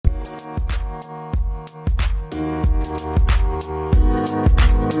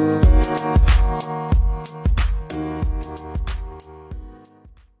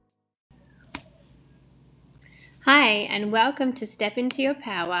Hi, and welcome to Step Into Your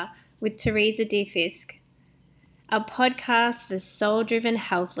Power with Teresa DeFisk, a podcast for soul-driven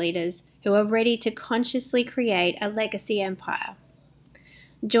health leaders who are ready to consciously create a legacy empire.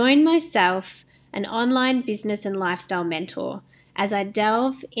 Join myself, an online business and lifestyle mentor, as I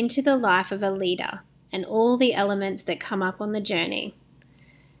delve into the life of a leader and all the elements that come up on the journey.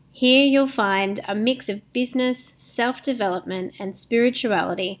 Here you'll find a mix of business, self-development, and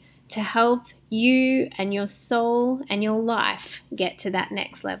spirituality to help you and your soul and your life get to that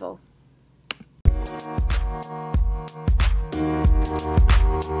next level.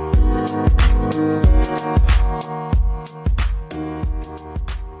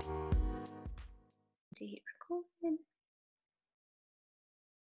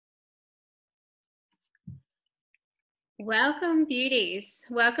 Welcome, beauties.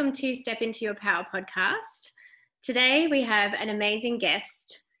 Welcome to Step Into Your Power podcast. Today we have an amazing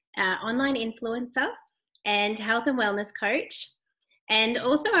guest, online influencer and health and wellness coach, and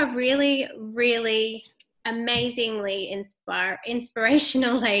also a really, really amazingly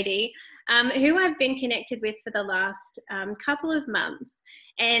inspirational lady who I've been connected with for the last couple of months.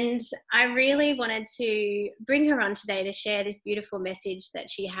 And I really wanted to bring her on today to share this beautiful message that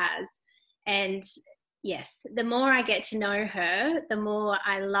she has. And yes, the more I get to know her, the more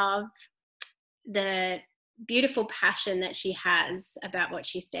I love the beautiful passion that she has about what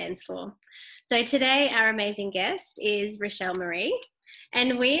she stands for. So today our amazing guest is Rochelle Marie,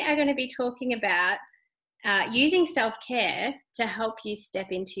 and we are going to be talking about using self-care to help you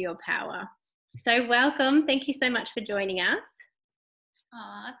step into your power. So welcome. Thank you so much for joining us.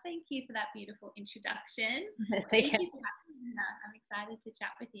 Thank you for that beautiful introduction. That's Thank okay. you for having me. I'm excited to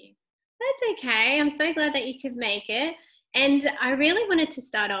chat with you. That's okay. I'm so glad that you could make it. And I really wanted to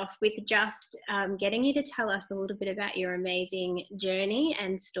start off with just getting you to tell us a little bit about your amazing journey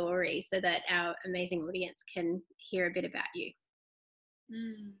and story so that our amazing audience can hear a bit about you.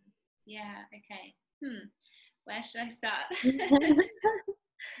 Yeah, okay. Where should I start?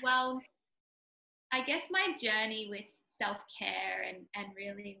 Well, I guess my journey with self-care and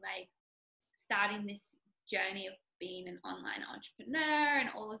really like starting this journey of being an online entrepreneur and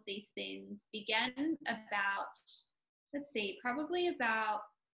all of these things began about, probably about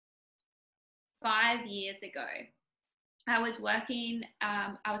 5 years ago. I was working,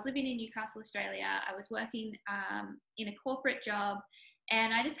 I was living in Newcastle, Australia. I was working in a corporate job,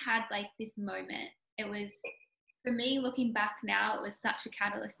 and I just had like this moment. It was, for me, looking back now, it was such a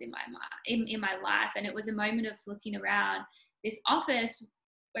catalyst in my life. And it was a moment of looking around this office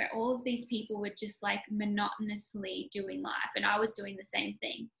where all of these people were just like monotonously doing life, and I was doing the same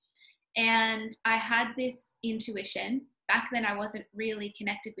thing. And I had this intuition. Back then I wasn't really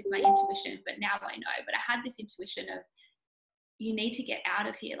connected with my intuition, but now I know. But I had this intuition of, you need to get out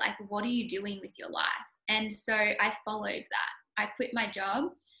of here. Like, what are you doing with your life? And so I followed that. I quit my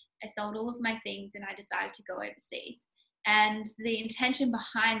job. I sold all of my things, and I decided to go overseas. And the intention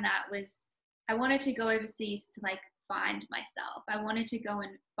behind that was, I wanted to go overseas to like find myself. I wanted to go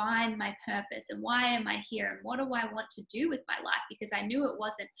and find my purpose and why am I here and what do I want to do with my life, because I knew it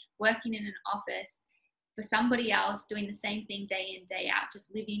wasn't working in an office for somebody else doing the same thing day in, day out,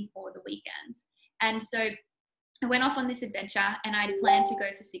 just living for the weekends. And so I went off on this adventure, and I planned to go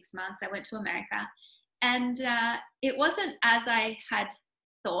for 6 months. I went to America, and it wasn't as I had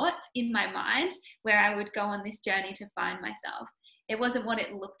thought in my mind, where I would go on this journey to find myself. It wasn't what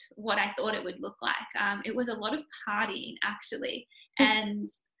I thought it would look like. It was a lot of partying, actually. And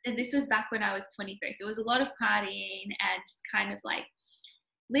this was back when I was 23. So it was a lot of partying and just kind of like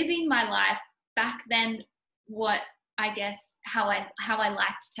living my life back then, what I guess, how I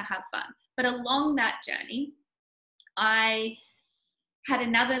liked to have fun. But along that journey, I had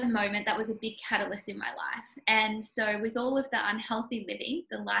another moment that was a big catalyst in my life. And so with all of the unhealthy living,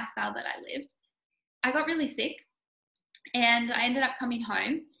 the lifestyle that I lived, I got really sick, and I ended up coming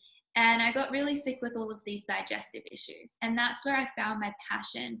home, and I got really sick with all of these digestive issues. And that's where I found my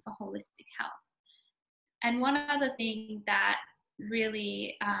passion for holistic health. And one other thing that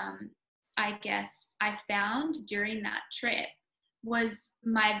really, I guess, I found during that trip was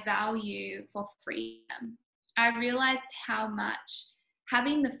my value for freedom. I realized how much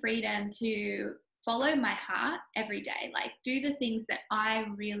having the freedom to follow my heart every day, like do the things that I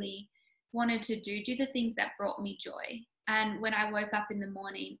really wanted to do the things that brought me joy. And when I woke up in the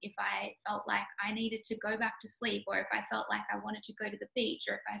morning, if I felt like I needed to go back to sleep, or if I felt like I wanted to go to the beach,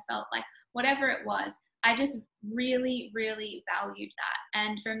 or if I felt like whatever it was, I just really, really valued that.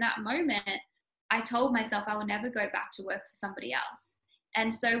 And from that moment, I told myself I will never go back to work for somebody else.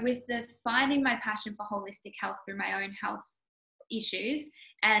 And so with the finding my passion for holistic health through my own health issues,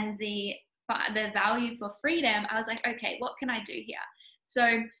 and the the value for freedom, I was like, okay, what can I do here?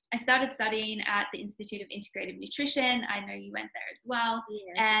 So I started studying at the Institute of Integrative Nutrition. I know you went there as well.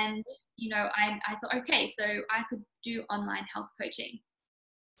 Yes. And, I thought, okay, so I could do online health coaching.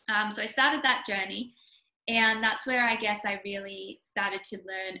 So I started that journey, and that's where I guess I really started to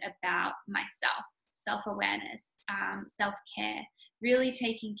learn about myself, self-awareness, self-care, really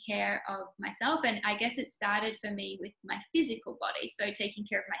taking care of myself. And I guess it started for me with my physical body, so taking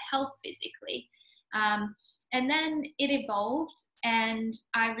care of my health physically. And then it evolved, and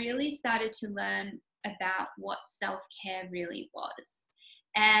I really started to learn about what self-care really was.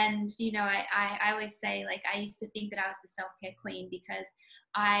 And, I always say, like, I used to think that I was the self-care queen because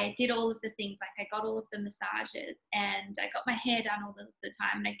I did all of the things, like I got all of the massages and I got my hair done all the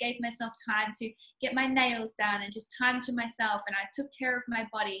time, and I gave myself time to get my nails done and just time to myself, and I took care of my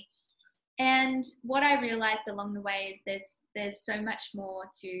body. And what I realized along the way is there's so much more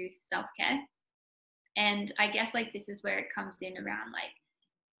to self-care. And I guess, like, this is where it comes in around, like,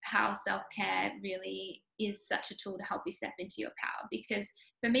 how self-care really is such a tool to help you step into your power. Because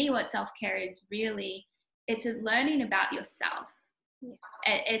for me, what self-care is really, it's a learning about yourself.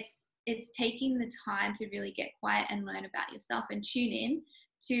 It's taking the time to really get quiet and learn about yourself and tune in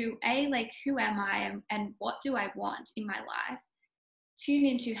to like, who am I and what do I want in my life? Tune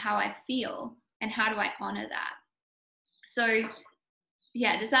into how I feel and how do I honor that? So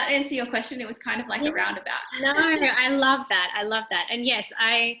yeah, does that answer your question? It was kind of like a roundabout. No, I love that. I love that. And yes,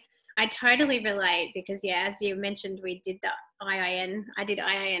 I totally relate because, yeah, as you mentioned, we did the IIN. I did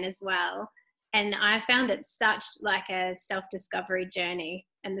IIN as well. And I found it such like a self-discovery journey.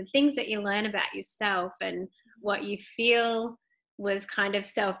 And the things that you learn about yourself and what you feel was kind of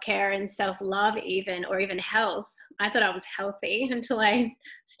self-care and self-love even, or even health. I thought I was healthy until I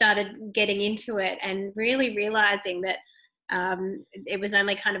started getting into it and really realizing that it was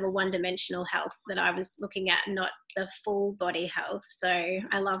only kind of a one-dimensional health that I was looking at, not the full body health. So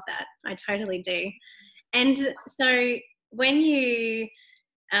I love that. I totally do. And so when you,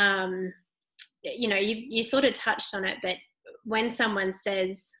 you sort of touched on it, but when someone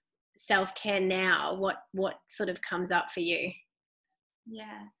says self-care now, what sort of comes up for you?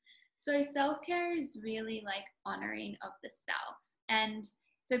 Yeah. So self-care is really like honoring of the self. And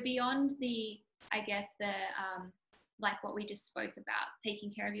so beyond the, I guess, the, like what we just spoke about,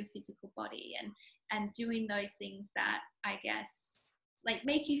 taking care of your physical body and doing those things that I guess like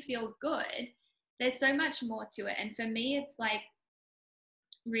make you feel good, there's so much more to it. And for me, it's like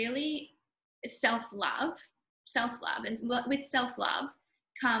really self-love. And with self-love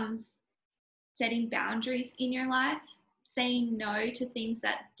comes setting boundaries in your life, saying no to things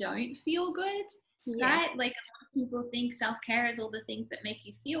that don't feel good, right? Like, a lot of people think self-care is all the things that make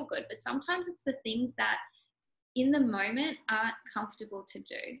you feel good, but sometimes it's the things that in the moment aren't comfortable to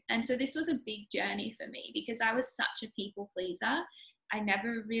do. And so this was a big journey for me because I was such a people pleaser. I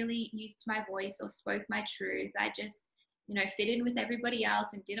never really used my voice or spoke my truth. I just, fit in with everybody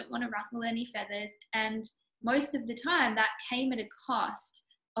else and didn't want to ruffle any feathers. And most of the time that came at a cost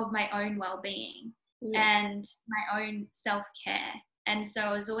of my own well-being and my own self-care. And so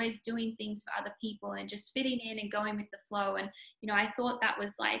I was always doing things for other people and just fitting in and going with the flow. And, I thought that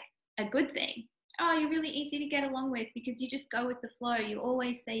was like a good thing. Oh, you're really easy to get along with because you just go with the flow. You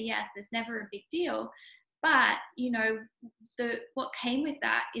always say yes. There's never a big deal. But, what came with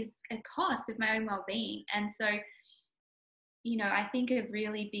that is a cost of my own well-being. And so, I think a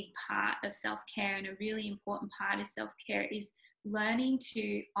really big part of self-care and a really important part of self-care is learning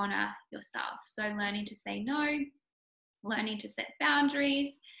to honor yourself. So learning to say no, learning to set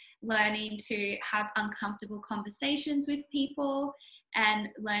boundaries, learning to have uncomfortable conversations with people, and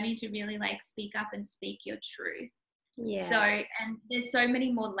learning to really like speak up and speak your truth. Yeah. So, and there's so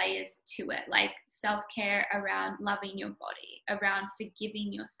many more layers to it, like self-care around loving your body, around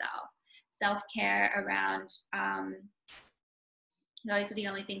forgiving yourself, self-care around, those are the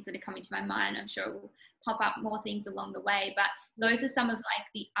only things that are coming to my mind. I'm sure it will pop up more things along the way, but those are some of like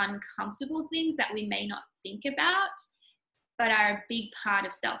the uncomfortable things that we may not think about, but are a big part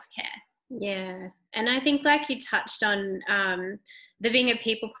of self-care. Yeah. And I think like you touched on the being a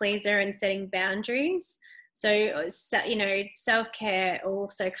people pleaser and setting boundaries. So, self-care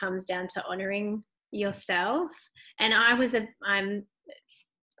also comes down to honoring yourself. And I'm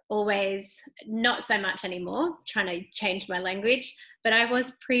always, not so much anymore, trying to change my language, but I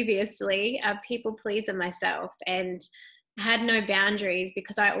was previously a people pleaser myself and had no boundaries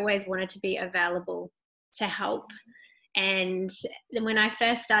because I always wanted to be available to help. And when I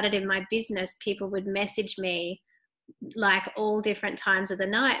first started in my business, people would message me like all different times of the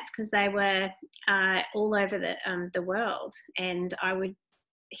nights because they were all over the world, and I would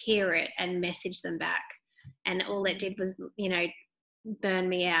hear it and message them back. And all it did was, burn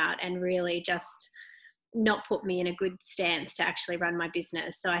me out and really just not put me in a good stance to actually run my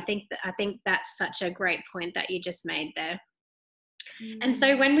business. So I think that's such a great point that you just made there. And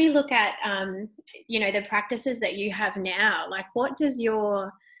so when we look at, the practices that you have now, like what does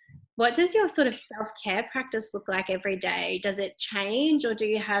your sort of self-care practice look like every day? Does it change, or do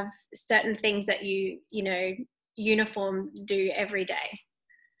you have certain things that you uniform do every day?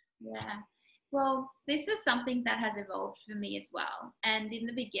 Yeah. Well, this is something that has evolved for me as well. And in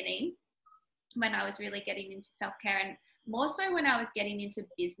the beginning, when I was really getting into self-care, and more so when I was getting into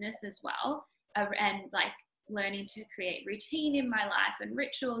business as well, and like learning to create routine in my life and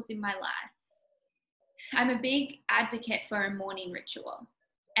rituals in my life, I'm a big advocate for a morning ritual.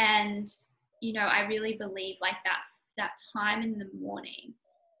 And, I really believe like that time in the morning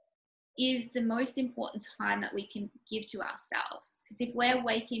is the most important time that we can give to ourselves. Because if we're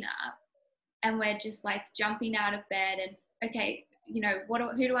waking up and we're just like jumping out of bed and, okay,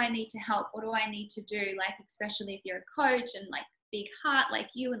 who do I need to help? What do I need to do? Like, especially if you're a coach and like big heart like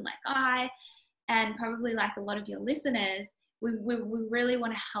you and like I, and probably like a lot of your listeners, we really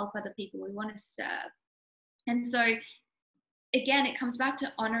want to help other people. We want to serve. And so again, it comes back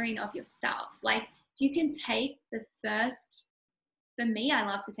to honoring of yourself. Like you can take for me, I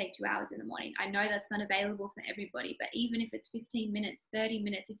love to take 2 hours in the morning. I know that's not available for everybody, but even if it's 15 minutes, 30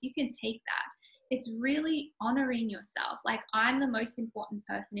 minutes, if you can take that, it's really honoring yourself. Like I'm the most important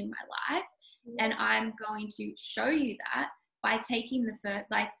person in my life, and I'm going to show you that by taking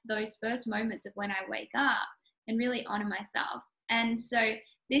those first moments of when I wake up and really honor myself. And so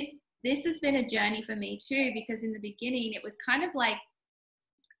this has been a journey for me too, because in the beginning it was kind of like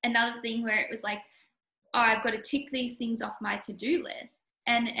another thing where it was like, oh, I've got to tick these things off my to-do list.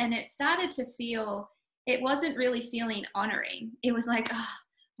 And it started to feel, it wasn't really feeling honoring. It was like, oh,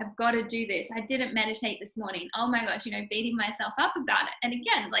 I've got to do this. I didn't meditate this morning. Oh my gosh, beating myself up about it. And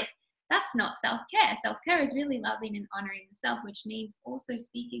again, like that's not self-care. Self-care is really loving and honoring the self, which means also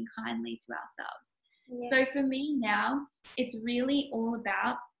speaking kindly to ourselves. Yeah. So for me now, it's really all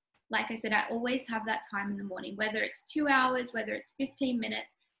about, like I said, I always have that time in the morning, whether it's 2 hours, whether it's 15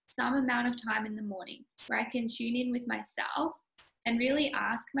 minutes, some amount of time in the morning where I can tune in with myself and really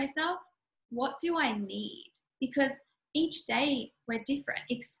ask myself, what do I need? Because each day we're different,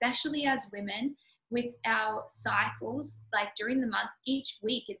 especially as women with our cycles, like during the month, each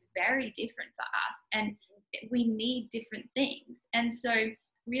week is very different for us and we need different things. And so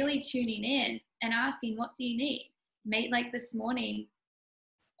really tuning in and asking, what do you need? Like this morning,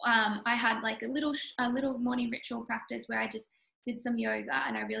 I had like a little morning ritual practice where I just did some yoga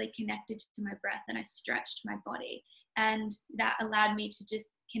and I really connected to my breath and I stretched my body, and that allowed me to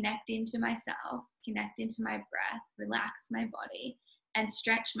just connect into myself, connect into my breath, relax my body and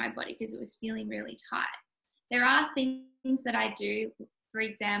stretch my body because it was feeling really tight. There are things that I do, for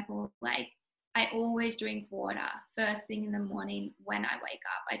example, like I always drink water first thing in the morning when I wake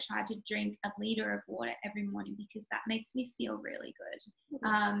up. I try to drink a liter of water every morning because that makes me feel really good.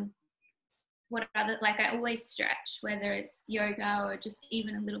 I always stretch, whether it's yoga or just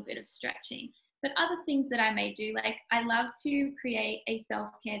even a little bit of stretching. But other things that I may do, like I love to create a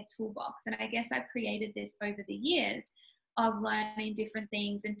self-care toolbox. And I guess I've created this over the years of learning different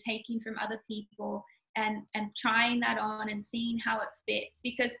things and taking from other people and trying that on and seeing how it fits,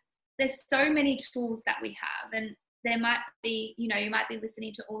 because there's so many tools that we have, and there might be, you might be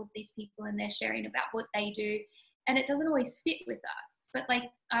listening to all of these people and they're sharing about what they do, and it doesn't always fit with us. But like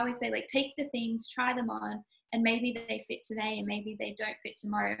I always say, like take the things, try them on, and maybe they fit today and maybe they don't fit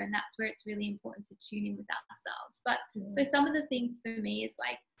tomorrow. And that's where it's really important to tune in with ourselves. But so some of the things for me is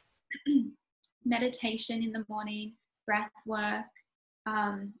like meditation in the morning, breath work,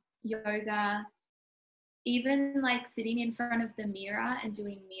 yoga, even like sitting in front of the mirror and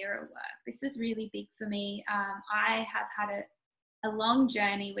doing mirror work. This is really big for me. I have had a long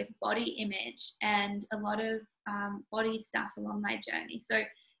journey with body image and a lot of body stuff along my journey. So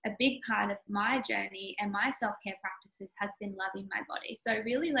a big part of my journey and my self-care practices has been loving my body. So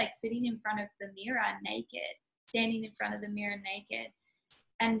really like sitting in front of the mirror naked, standing in front of the mirror naked,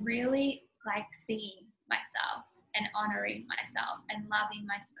 and really like seeing myself and honoring myself and loving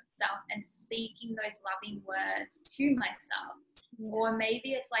myself and speaking those loving words to myself. Or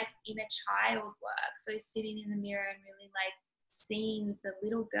maybe it's like inner child work. So sitting in the mirror and really like seeing the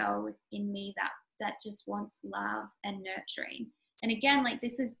little girl within me that just wants love and nurturing. And again, like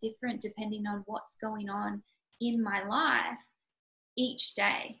this is different depending on what's going on in my life each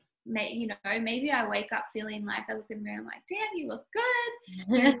day. Maybe I wake up feeling like I look in the mirror and I'm like, damn, you look good.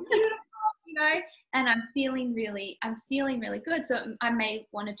 You're beautiful. and I'm feeling really good. So I may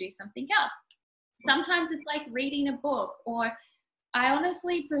want to do something else. Sometimes it's like reading a book, or I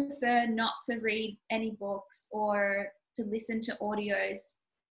honestly prefer not to read any books or to listen to audios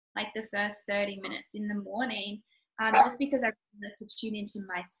like the first 30 minutes in the morning, just because I like to tune into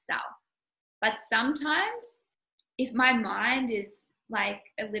myself. But sometimes if my mind is like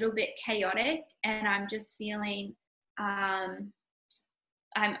a little bit chaotic and I'm just feeling,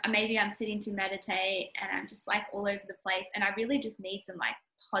 maybe I'm sitting to meditate and I'm just like all over the place, and I really just need some like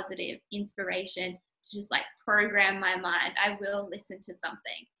positive inspiration to just like program my mind, I will listen to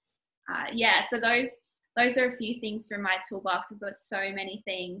something. So those are a few things from my toolbox. I've got so many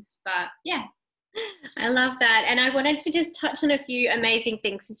things, but yeah. I love that. And I wanted to just touch on a few amazing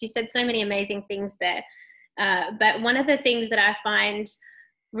things, since you said so many amazing things there. But one of the things that I find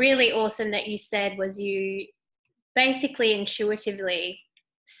really awesome that you said was you basically intuitively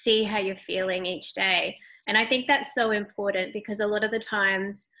see how you're feeling each day. And I think that's so important, because a lot of the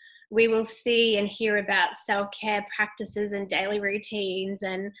times we will see and hear about self-care practices and daily routines,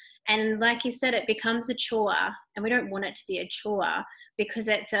 and like you said, it becomes a chore, and we don't want it to be a chore, because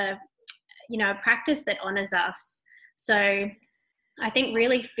it's a practice that honors us. So I think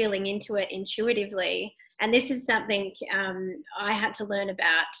really feeling into it intuitively, and this is something I had to learn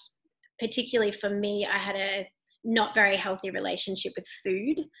about, particularly for me. I had a not very healthy relationship with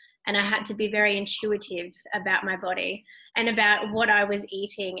food, and I had to be very intuitive about my body and about what I was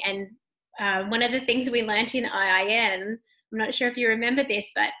eating. And one of the things we learned in IIN, I'm not sure if you remember this,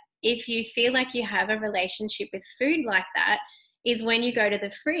 but if you feel like you have a relationship with food like that, is when you go to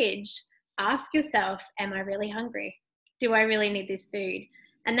the fridge, ask yourself, am I really hungry? Do I really need this food?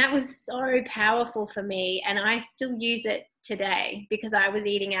 And that was so powerful for me. And I still use it today, because I was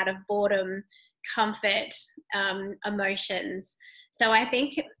eating out of boredom, comfort, emotions. So I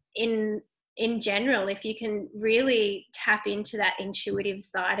think in general, if you can really tap into that intuitive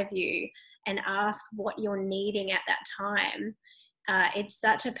side of you and ask what you're needing at that time, it's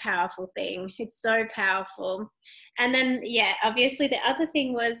such a powerful thing. It's so powerful. And then, obviously the other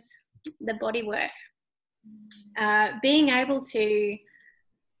thing was the body work. Being able to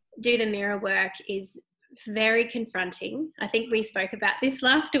do the mirror work is very confronting. I think we spoke about this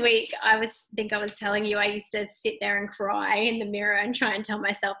last week. I was telling you I used to sit there and cry in the mirror and try and tell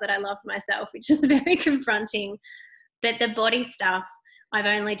myself that I loved myself, which is very confronting. But the body stuff I've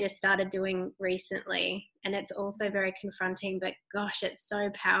only just started doing recently, and it's also very confronting, but gosh, it's so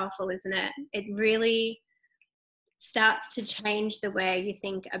powerful, isn't it? It really starts to change the way you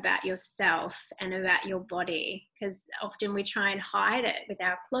think about yourself and about your body, because often we try and hide it with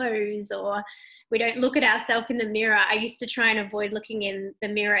our clothes, or we don't look at ourselves in the mirror. I used to try and avoid looking in the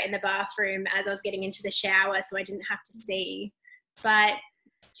mirror in the bathroom as I was getting into the shower, so I didn't have to see. But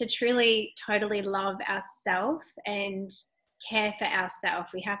to truly totally love ourselves and care for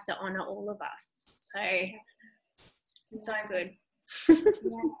ourselves, we have to honor all of us. So good.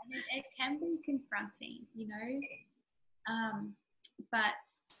 It can be confronting, but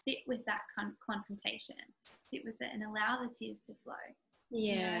sit with that confrontation, sit with it and allow the tears to flow.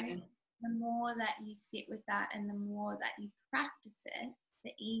 The more that you sit with that and the more that you practice it,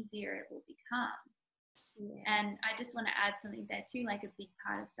 the easier it will become. And I just want to add something there too, like a big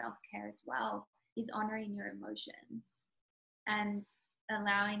part of self-care as well is honoring your emotions and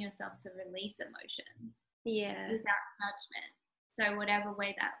allowing yourself to release emotions without judgment. So whatever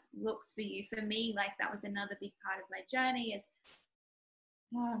way that looks for you. For me, like that was another big part of my journey, is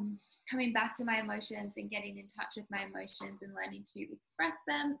coming back to my emotions and getting in touch with my emotions and learning to express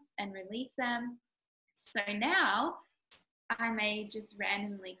them and release them. So now I may just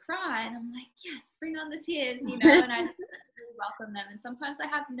randomly cry and I'm like, yes, bring on the tears, and I just really welcome them. And sometimes I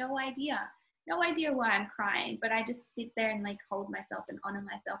have no idea why I'm crying, but I just sit there and like hold myself and honor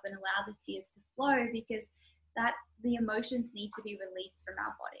myself and allow the tears to flow, because that the emotions need to be released from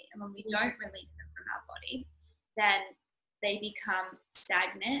our body. And when we don't release them from our body, then they become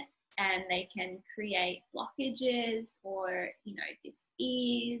stagnant and they can create blockages or,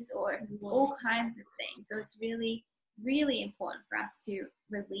 dis-ease or all kinds of things. So it's really, really important for us to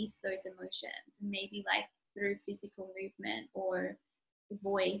release those emotions, and maybe like through physical movement or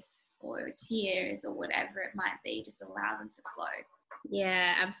voice or tears or whatever it might be, just allow them to flow.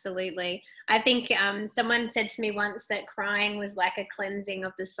 Yeah, absolutely. I think someone said to me once that crying was like a cleansing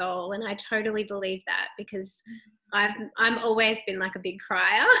of the soul, and I totally believe that, because I'm always been like a big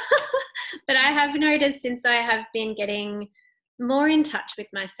crier, but I have noticed since I have been getting more in touch with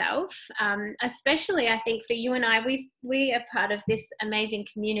myself, especially I think for you and I, we are part of this amazing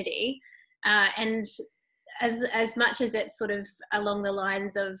community, and as much as it's sort of along the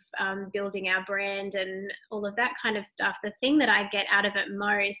lines of building our brand and all of that kind of stuff, the thing that I get out of it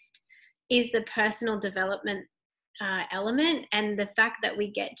most is the personal development element, and the fact that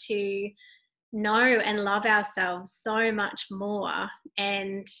we get to know and love ourselves so much more.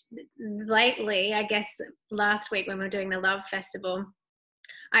 And lately, I guess last week when we were doing the Love Festival,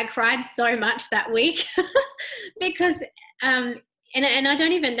 I cried so much that week because and I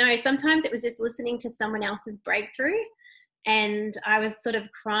don't even know, sometimes it was just listening to someone else's breakthrough and I was sort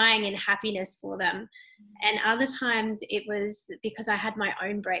of crying in happiness for them. And other times it was because I had my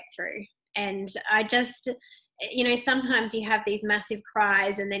own breakthrough. And I just, you know, sometimes you have these massive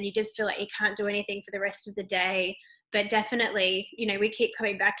cries and then you just feel like you can't do anything for the rest of the day. But definitely, you know, we keep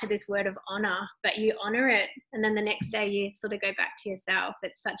coming back to this word of honor, but you honor it. And then the next day you sort of go back to yourself.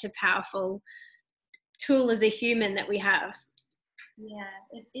 It's such a powerful tool as a human that we have. Yeah,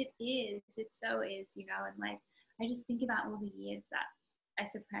 it is. It so is, you know, and like, I just think about all the years that I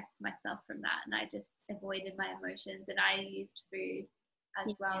suppressed myself from that and I just avoided my emotions and I used food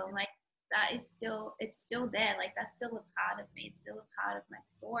as well. And like, that is still, it's still there. Like, that's still a part of me. It's still a part of my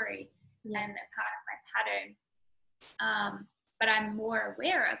story and a part of my pattern. But I'm more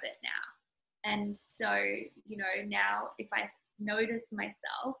aware of it now. And so, you know, now if I notice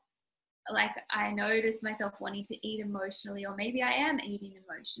myself, like I notice myself wanting to eat emotionally, or maybe I am eating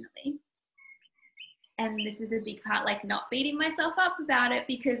emotionally. And this is a big part, like not beating myself up about it,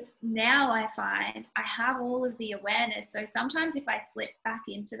 because now I find I have all of the awareness. So sometimes if I slip back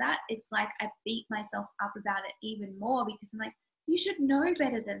into that, it's like I beat myself up about it even more because I'm like, you should know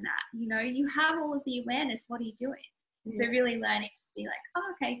better than that. You know, you have all of the awareness. What are you doing? And so really learning to be like,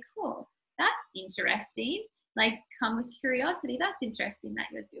 oh, okay, cool. That's interesting. Like, come with curiosity. That's interesting that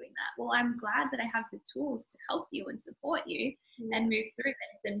you're doing that. Well, I'm glad that I have the tools to help you and support you and move through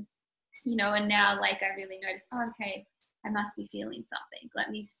this. And, you know, and now like I really notice, oh, okay, I must be feeling something.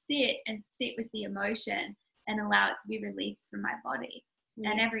 Let me sit with the emotion and allow it to be released from my body.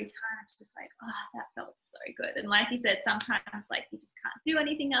 And every time it's just like, oh, that felt so good. And like you said, sometimes like you just can't do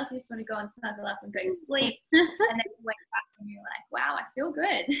anything else. You just want to go and snuggle up and go to sleep. And then you wake up and you're like, wow, I feel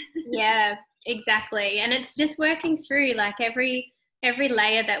good. Yeah, exactly. And it's just working through like every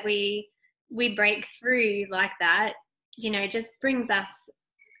layer that we break through like that, you know, just brings us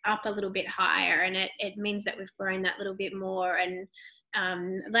up a little bit higher, and it means that we've grown that little bit more. And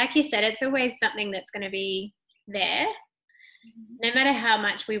like you said, it's always something that's going to be there. No matter how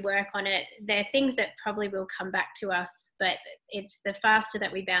much we work on it, there are things that probably will come back to us, but it's the faster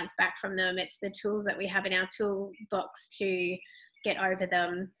that we bounce back from them. It's the tools that we have in our toolbox to get over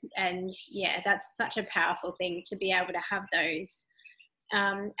them. And yeah, that's such a powerful thing to be able to have those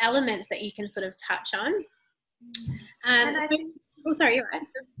elements that you can sort of touch on. And I think, sorry, you're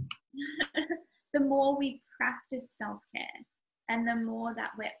right. The more we practice self-care and the more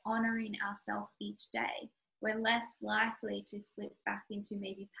that we're honoring ourselves each day, we're less likely to slip back into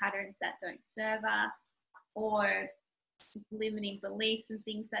maybe patterns that don't serve us, or limiting beliefs and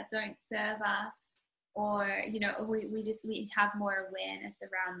things that don't serve us, or, you know, we have more awareness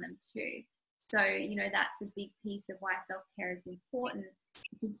around them too. So, you know, that's a big piece of why self-care is important,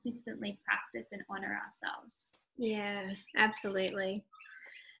 to consistently practice and honor ourselves. Yeah, absolutely.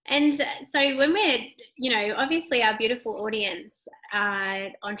 And so when we're, you know, obviously our beautiful audience are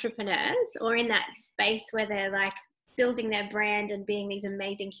entrepreneurs or in that space where they're like building their brand and being these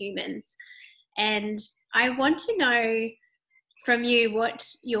amazing humans. And I want to know from you what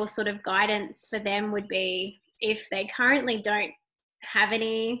your sort of guidance for them would be if they currently don't have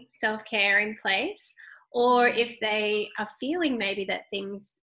any self-care in place, or if they are feeling maybe that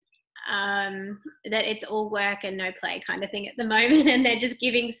things that it's all work and no play kind of thing at the moment, and they're just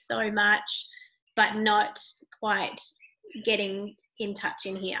giving so much but not quite getting in touch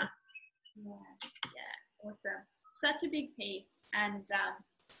in here. Yeah, awesome. Such a big piece, and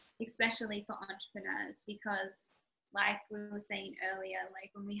especially for entrepreneurs, because like we were saying earlier, like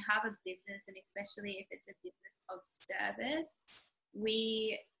when we have a business, and especially if it's a business of service,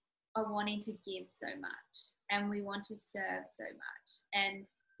 we are wanting to give so much and we want to serve so much, and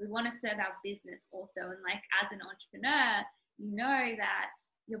we want to serve our business also. And like as an entrepreneur, you know that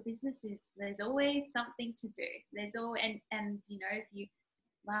your business there's always something to do. There's always, and you know, if you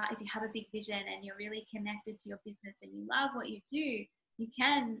have a big vision and you're really connected to your business and you love what you do, you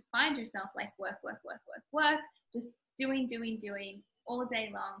can find yourself like work, just doing all day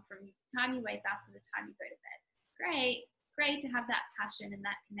long, from the time you wake up to the time you go to bed. Great to have that passion and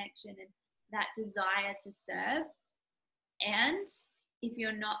that connection and that desire to serve. And if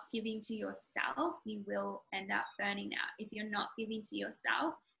you're not giving to yourself, you will end up burning out. If you're not giving to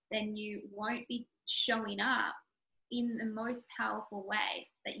yourself, then you won't be showing up in the most powerful way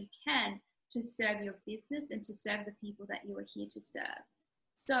that you can to serve your business and to serve the people that you are here to serve.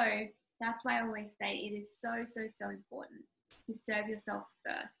 So that's why I always say it is so, so, so important to serve yourself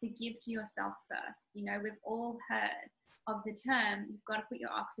first, to give to yourself first. You know, we've all heard of the term, you've got to put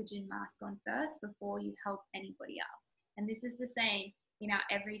your oxygen mask on first before you help anybody else. And this is the same in our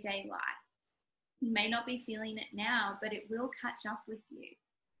everyday life. You may not be feeling it now, but it will catch up with you.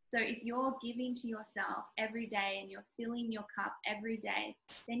 So if you're giving to yourself every day and you're filling your cup every day,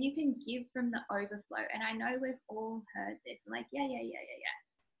 then you can give from the overflow. And I know we've all heard this, like, yeah.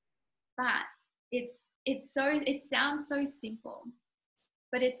 But it sounds so simple,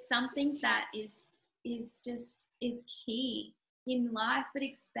 but it's something that is key in life, but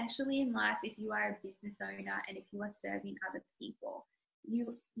especially in life if you are a business owner and if you are serving other people.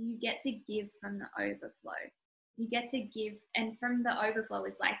 You get to give from the overflow. You get to give, and from the overflow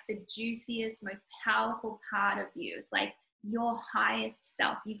is like the juiciest, most powerful part of you. It's like your highest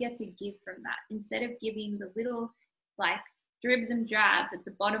self. You get to give from that instead of giving the little like dribs and drabs at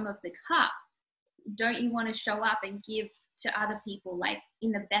the bottom of the cup. Don't you want to show up and give to other people like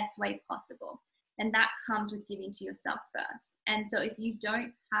in the best way possible? And that comes with giving to yourself first. And so if you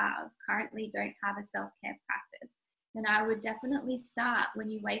currently don't have a self-care practice, then I would definitely start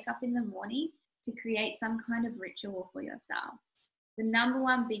when you wake up in the morning to create some kind of ritual for yourself. The number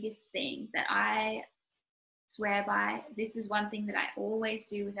one biggest thing that I swear by, this is one thing that I always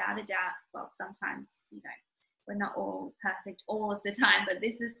do without a doubt. Well, sometimes, we're not all perfect all of the time, but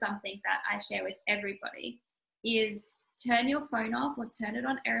this is something that I share with everybody, is turn your phone off or turn it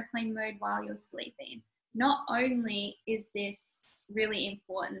on airplane mode while you're sleeping. Not only is this really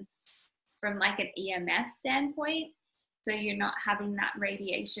important from like an EMF standpoint, so you're not having that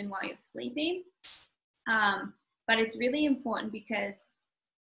radiation while you're sleeping, but it's really important because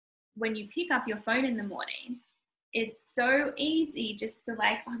when you pick up your phone in the morning, it's so easy just to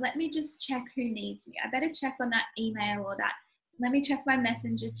like, oh, let me just check who needs me. I better check on that email or that, let me check my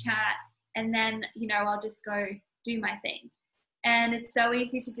messenger chat, and then, I'll just go do my things. And it's so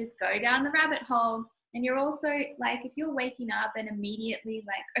easy to just go down the rabbit hole. And you're also like, if you're waking up and immediately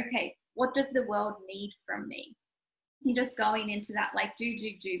like, okay, what does the world need from me? You're just going into that like do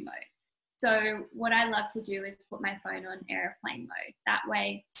mode. So what I love to do is put my phone on airplane mode. That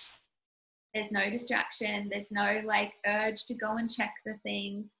way there's no distraction. There's no like urge to go and check the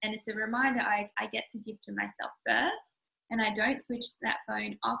things. And it's a reminder I get to give to myself first. And I don't switch that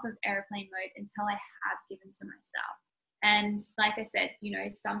phone off of airplane mode until I have given to myself. And like I said,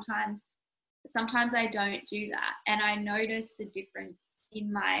 sometimes I don't do that. And I notice the difference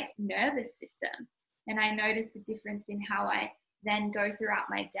in my nervous system. And I notice the difference in how I then go throughout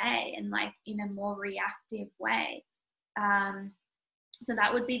my day and like in a more reactive way. So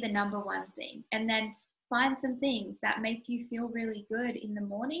that would be the number one thing. And then find some things that make you feel really good in the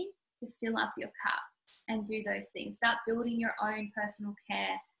morning to fill up your cup and do those things. Start building your own personal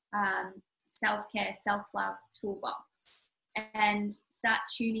care, self-care, self-love toolbox, and start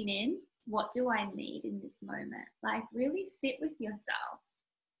tuning in. What do I need in this moment? Like really sit with yourself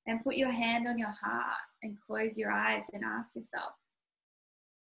and put your hand on your heart and close your eyes and ask yourself,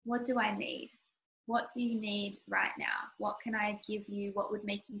 what do I need? What do you need right now? What can I give you? What would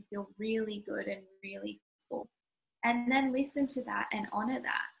make you feel really good and really full? And then listen to that and honor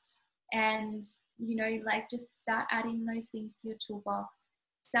that. And, like just start adding those things to your toolbox.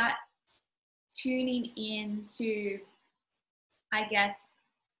 Start tuning in to, I guess,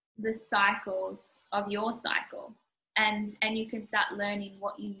 the cycles of your cycle. And you can start learning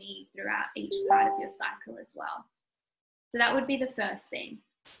what you need throughout each part of your cycle as well. So that would be the first thing.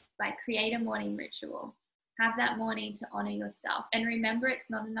 Like create a morning ritual. Have that morning to honor yourself. And remember, it's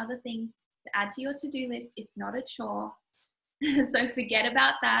not another thing to add to your to-do list. It's not a chore. So forget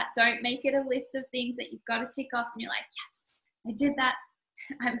about that. Don't make it a list of things that you've got to tick off and you're like, yes, I did that.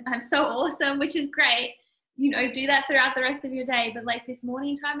 I'm so awesome, which is great. Do that throughout the rest of your day. But like this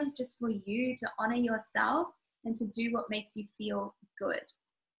morning time is just for you to honor yourself and to do what makes you feel good.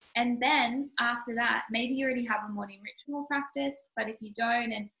 And then after that, maybe you already have a morning ritual practice, but if you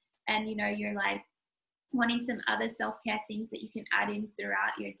don't, and you're like wanting some other self-care things that you can add in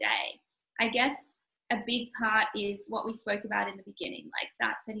throughout your day, I guess a big part is what we spoke about in the beginning, like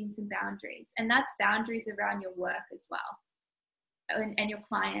start setting some boundaries. And that's boundaries around your work as well, and your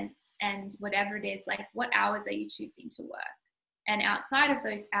clients and whatever it is, like what hours are you choosing to work? And outside of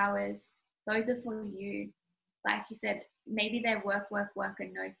those hours, those are for you. Like you said, maybe they're work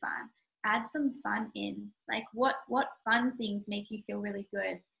and no fun. Add some fun in. Like what fun things make you feel really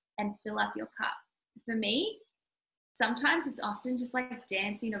good and fill up your cup? For me, sometimes it's often just like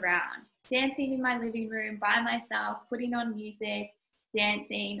dancing around, dancing in my living room by myself, putting on music,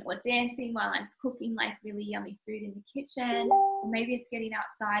 dancing, or dancing while I'm cooking like really yummy food in the kitchen. Or maybe it's getting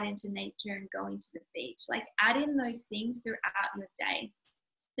outside into nature and going to the beach. Like add in those things throughout your day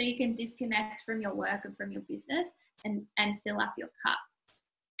so you can disconnect from your work and from your business and fill up your cup.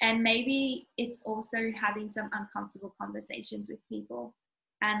 And maybe it's also having some uncomfortable conversations with people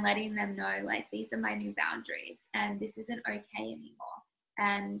and letting them know, like, these are my new boundaries and this isn't okay anymore.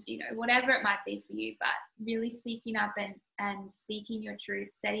 And, you know, whatever it might be for you, but really speaking up and speaking your truth,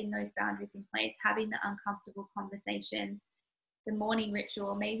 setting those boundaries in place, having the uncomfortable conversations, the morning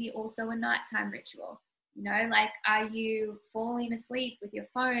ritual, maybe also a nighttime ritual. You know, like, are you falling asleep with your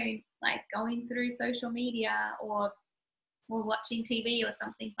phone, like going through social media or watching TV or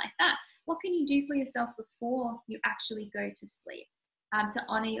something like that? What can you do for yourself before you actually go to sleep, to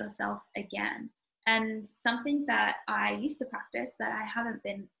honor yourself again? And something that I used to practice that I haven't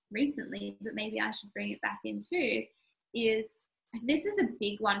been recently, but maybe I should bring it back into, is this is a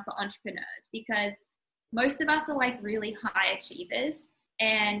big one for entrepreneurs, because most of us are like really high achievers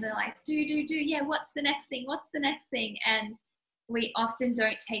and they're like, do, yeah, what's the next thing? What's the next thing? And we often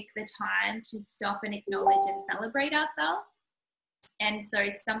don't take the time to stop and acknowledge and celebrate ourselves. And so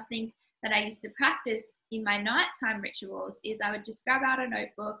something that I used to practice in my nighttime rituals is I would just grab out a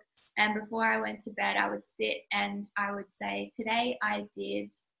notebook, and before I went to bed, I would sit and I would say, today I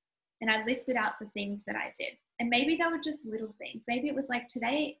did, and I listed out the things that I did. And maybe they were just little things. Maybe it was like,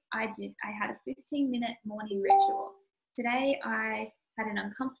 today I had a 15-minute morning ritual. Today I had an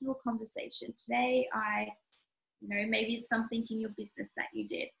uncomfortable conversation. Today maybe it's something in your business that you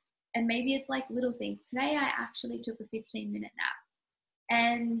did. And maybe it's like little things. Today I actually took a 15-minute nap.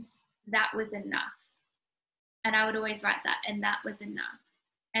 And that was enough. And I would always write that, and that was enough.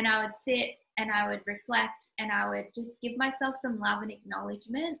 And I would sit and I would reflect and I would just give myself some love and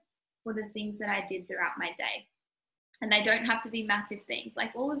acknowledgement for the things that I did throughout my day. And they don't have to be massive things,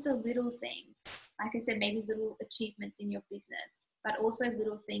 like all of the little things. Like I said, maybe little achievements in your business, but also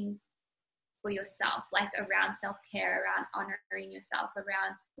little things for yourself, like around self-care, around honoring yourself,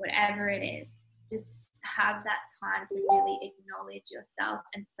 around whatever it is. Just have that time to really acknowledge yourself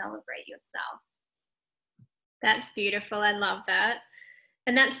and celebrate yourself. That's beautiful. I love that.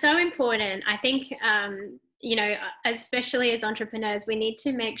 And that's so important. I think, especially as entrepreneurs, we need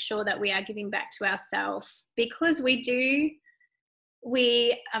to make sure that we are giving back to ourselves, because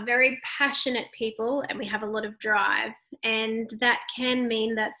we are very passionate people and we have a lot of drive. And that can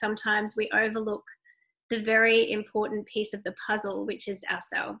mean that sometimes we overlook the very important piece of the puzzle, which is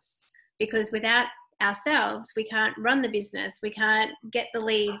ourselves. Because without ourselves, we can't run the business, we can't get the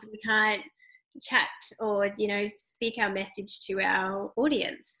leads, we can't chat or, speak our message to our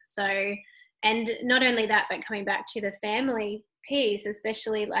audience. So, and not only that, but coming back to the family piece,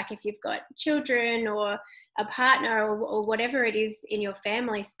 especially like if you've got children or a partner or whatever it is in your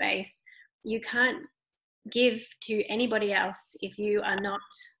family space, you can't give to anybody else if you are not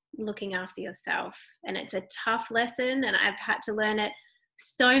looking after yourself. And it's a tough lesson, and I've had to learn it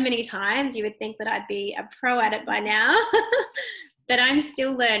so many times. You would think that I'd be a pro at it by now, but I'm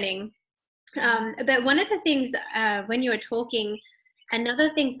still learning. But one of the things when you were talking, another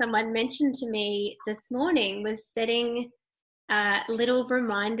thing someone mentioned to me this morning was setting little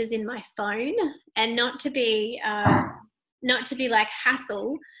reminders in my phone, and not to be like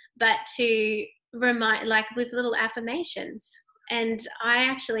hassle, but to remind, like with little affirmations. And I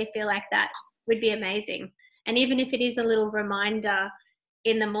actually feel like that would be amazing. And even if it is a little reminder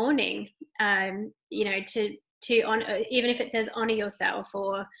in the morning, to honor, even if it says honor yourself,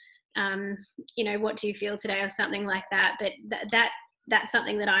 or what do you feel today, or something like that. But that's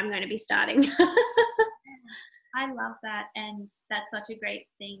something that I'm going to be starting. I love that, and that's such a great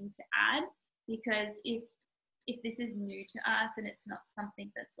thing to add, because if this is new to us and it's not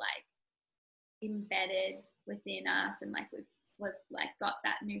something that's like embedded within us and like we've like got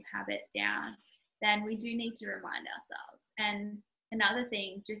that new habit down, then we do need to remind ourselves. And another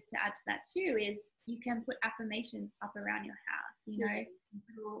thing, just to add to that too, is you can put affirmations up around your house,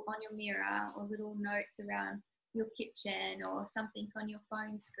 little on your mirror, or little notes around your kitchen, or something on your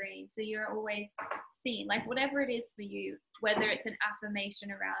phone screen, so you're always seeing, like, whatever it is for you, whether it's an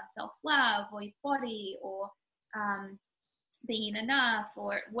affirmation around self-love or your body, or being enough,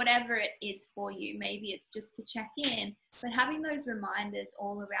 or whatever it is for you. Maybe it's just to check in, but having those reminders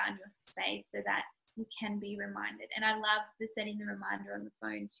all around your space so that you can be reminded. And I love the setting the reminder on the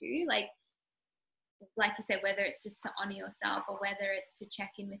phone too, like you said, whether it's just to honor yourself, or whether it's to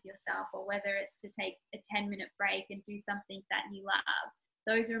check in with yourself, or whether it's to take a 10-minute break and do something that you love.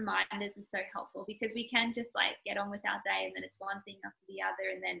 those reminders are so helpful, because we can just like get on with our day and then it's one thing after the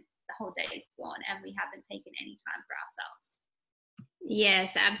other and then the whole day is gone and we haven't taken any time for ourselves.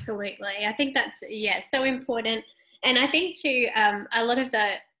 Yes, absolutely. I think that's so important. And I think too, a lot of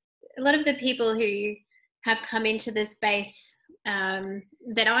the people who have come into the space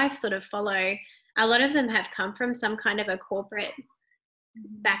that I sort of follow, a lot of them have come from some kind of a corporate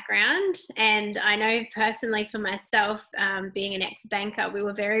background. And I know personally for myself, being an ex-banker, we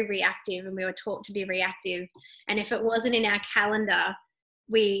were very reactive and we were taught to be reactive. And if it wasn't in our calendar,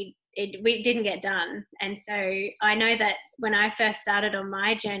 we didn't get done. And so I know that when I first started on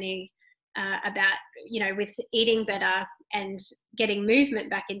my journey about, with eating better and getting movement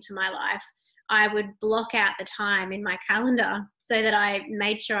back into my life, I would block out the time in my calendar so that I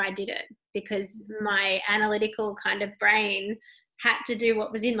made sure I did it, because my analytical kind of brain had to do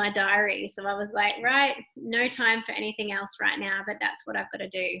what was in my diary. So I was like, right, no time for anything else right now, but that's what I've got to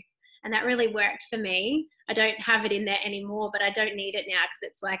do. And that really worked for me. I don't have it in there anymore, but I don't need it now because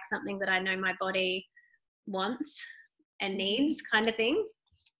it's like something that I know my body wants and needs, kind of thing.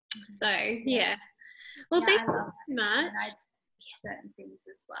 So, yeah. Well, thank you so much. And I do certain things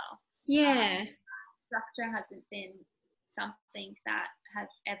as well. Yeah. Structure hasn't been something that has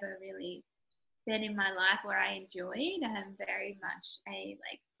ever really been in my life where I enjoyed. I'm very much a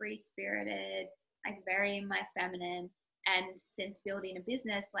like free-spirited, like very in my feminine. And since building a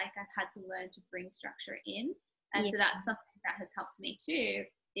business, like I've had to learn to bring structure in. And so that's something that has helped me too,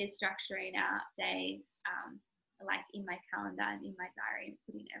 is structuring out days like in my calendar and in my diary and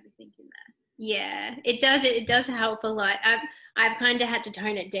putting everything in there. Yeah, it does help a lot. I've kind of had to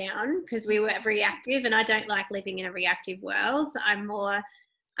tone it down because we were reactive, and I don't like living in a reactive world. I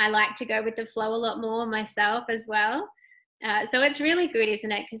like to go with the flow a lot more myself as well. So it's really good,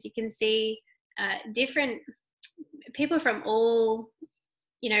 isn't it? Because you can see different people from all,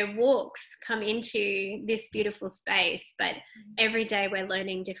 walks come into this beautiful space, but every day we're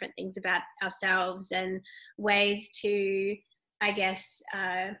learning different things about ourselves and ways to, I guess,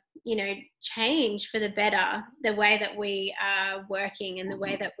 change for the better the way that we are working and the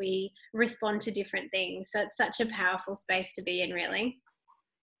way that we respond to different things. So it's such a powerful space to be in, really.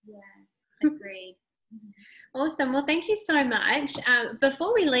 Yeah, agreed. Awesome. Well, thank you so much.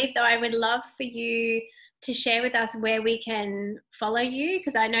 Before we leave, though, I would love for you to share with us where we can follow you,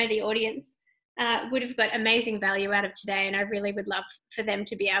 because I know the audience would have got amazing value out of today, and I really would love for them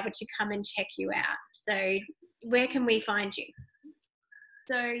to be able to come and check you out. So where can we find you?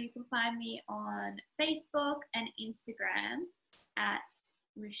 So you can find me on Facebook and Instagram at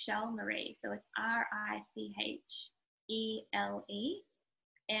Richelle Marie. So it's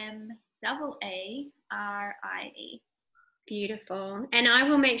RICHELEMAARIE. Beautiful. And I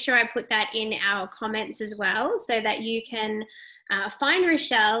will make sure I put that in our comments as well, so that you can find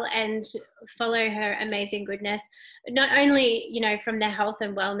Richelle and follow her amazing goodness, not only, from the health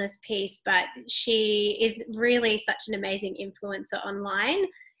and wellness piece, but she is really such an amazing influencer online.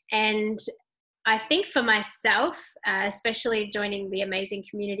 And I think for myself, especially joining the amazing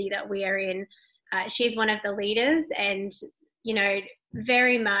community that we are in, she's one of the leaders, and,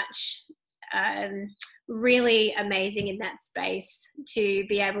 very much really amazing in that space to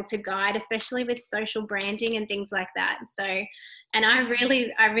be able to guide, especially with social branding and things like that. So, and I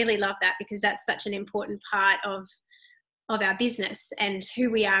really love that, because that's such an important part of our business and who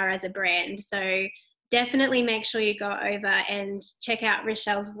we are as a brand. So definitely make sure you go over and check out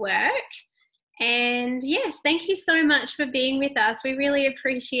Richelle's work. And yes, thank you so much for being with us. We really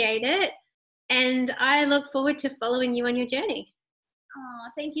appreciate it. And I look forward to following you on your journey. Oh,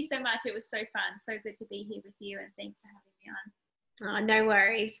 thank you so much. It was so fun. So good to be here with you, and thanks for having me on. Oh, no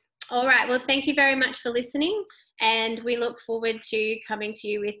worries. All right. Well, thank you very much for listening, and we look forward to coming to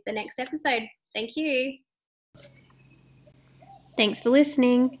you with the next episode. Thank you. Thanks for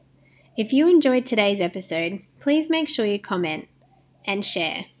listening. If you enjoyed today's episode, please make sure you comment and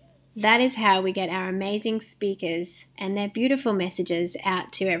share. That is how we get our amazing speakers and their beautiful messages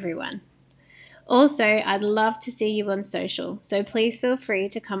out to everyone. Also, I'd love to see you on social, so please feel free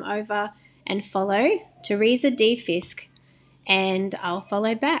to come over and follow Teresa D. Fisk, and I'll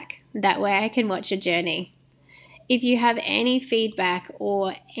follow back. That way I can watch your journey. If you have any feedback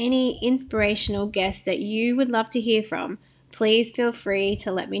or any inspirational guests that you would love to hear from, please feel free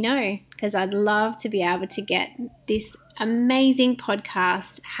to let me know, because I'd love to be able to get this amazing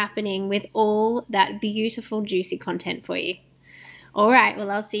podcast happening with all that beautiful, juicy content for you. All right,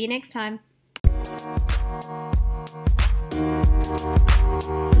 well, I'll see you next time.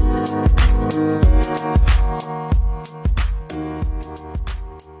 Thank you.